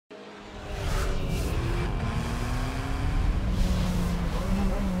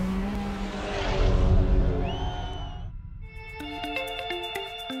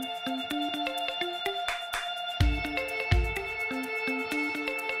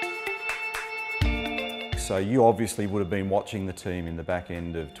So you obviously would have been watching the team in the back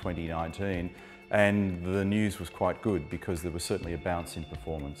end of 2019, and the news was quite good because there was certainly a bounce in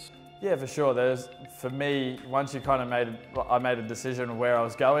performance. Yeah, for sure. For me, once you kind of I made a decision of where I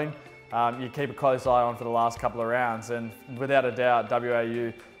was going, you keep a close eye on for the last couple of rounds, and without a doubt,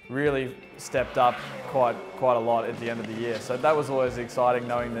 WAU really stepped up quite a lot at the end of the year. So that was always exciting,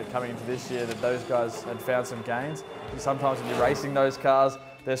 knowing that coming into this year that those guys had found some gains. Sometimes when you're racing those cars,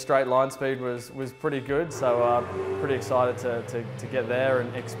 their straight line speed was pretty good, so pretty excited to get there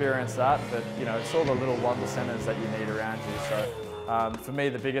and experience that. But you know, it's all the little 1%ers that you need around you. So for me,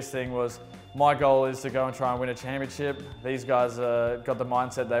 the biggest thing was my goal is to go and try and win a championship. These guys got the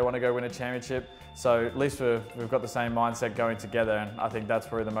mindset they want to go win a championship. So at least we've got the same mindset going together, and I think that's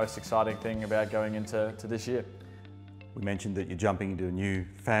probably the most exciting thing about going into this year. We mentioned that you're jumping into a new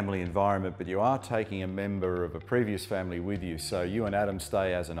family environment, but you are taking a member of a previous family with you. So you and Adam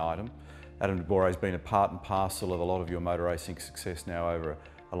stay as an item. Adam De Boer has been a part and parcel of a lot of your motor racing success now over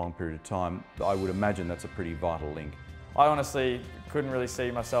a long period of time. I would imagine that's a pretty vital link. I honestly couldn't really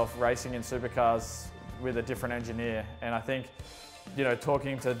see myself racing in supercars with a different engineer, and I think, you know,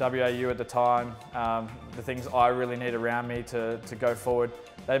 talking to WAU at the time, the things I really need around me to go forward,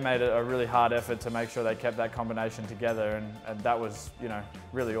 they made a really hard effort to make sure they kept that combination together, and that was, you know,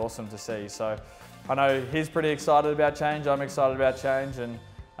 really awesome to see. So I know he's pretty excited about change, I'm excited about change, and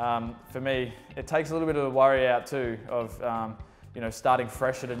for me, it takes a little bit of the worry out too of, you know, starting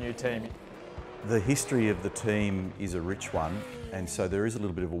fresh at a new team. The history of the team is a rich one, and so there is a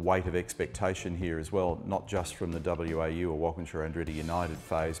little bit of a weight of expectation here as well, not just from the WAU or Walkinshaw Andretti United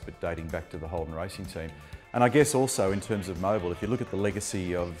phase, but dating back to the Holden Racing team. And I guess also in terms of Mobil, if you look at the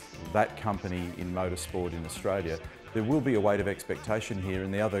legacy of that company in motorsport in Australia, there will be a weight of expectation here,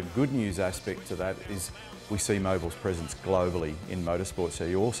 and the other good news aspect to that is we see Mobil's presence globally in motorsport, so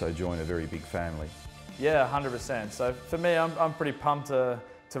you also join a very big family. Yeah, 100%. So for me, I'm pretty pumped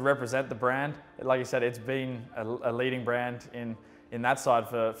to represent the brand. Like you said, it's been a leading brand in that side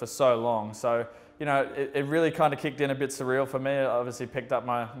for so long. So, you know, it really kind of kicked in a bit surreal for me. I obviously picked up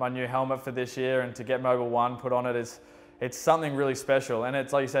my new helmet for this year, and to get Mobil 1 put on it's something really special. And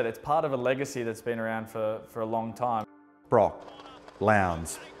it's like you said, it's part of a legacy that's been around for a long time. Brock,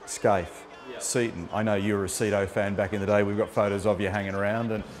 Lowndes, Scaife, Seaton. I know you were a Ceto fan back in the day. We've got photos of you hanging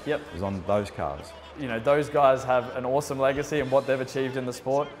around, and it was on those cars. You know, those guys have an awesome legacy and what they've achieved in the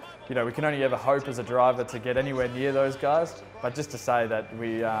sport. You know, we can only ever hope as a driver to get anywhere near those guys, but just to say that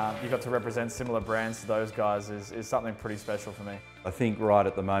you got to represent similar brands to those guys is something pretty special for me. I think right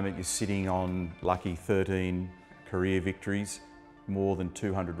at the moment you're sitting on lucky 13 career victories, more than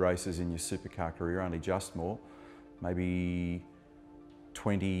 200 races in your supercar career, only just more, maybe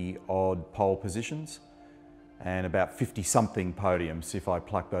 20 odd pole positions, and about 50-something podiums if I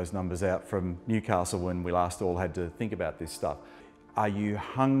pluck those numbers out from Newcastle when we last all had to think about this stuff. Are you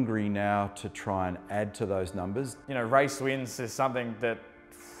hungry now to try and add to those numbers? You know, race wins is something that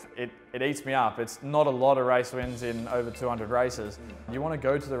it eats me up. It's not a lot of race wins in over 200 races. You want to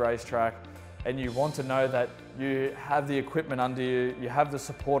go to the racetrack and you want to know that you have the equipment under you, you have the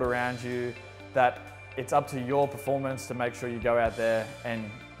support around you, that it's up to your performance to make sure you go out there and,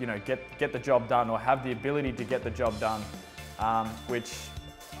 you know, get the job done, or have the ability to get the job done, which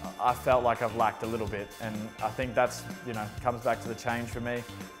I felt like I've lacked a little bit, and I think that's, you know, comes back to the change for me.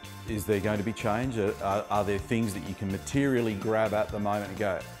 Is there going to be change? Are there things that you can materially grab at the moment and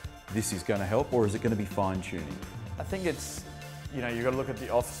go, this is going to help, or is it going to be fine-tuning? I think it's, you know, you've got to look at the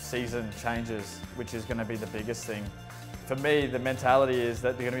off-season changes, which is going to be the biggest thing. For me, the mentality is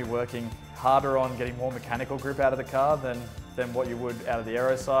that they're going to be working harder on getting more mechanical grip out of the car than what you would out of the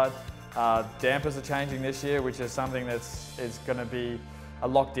aero side. Dampers are changing this year, which is something is going to be a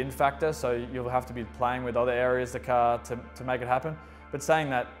locked-in factor, so you'll have to be playing with other areas of the car to make it happen. But saying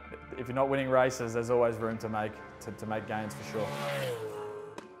that, if you're not winning races, there's always room to make gains for sure.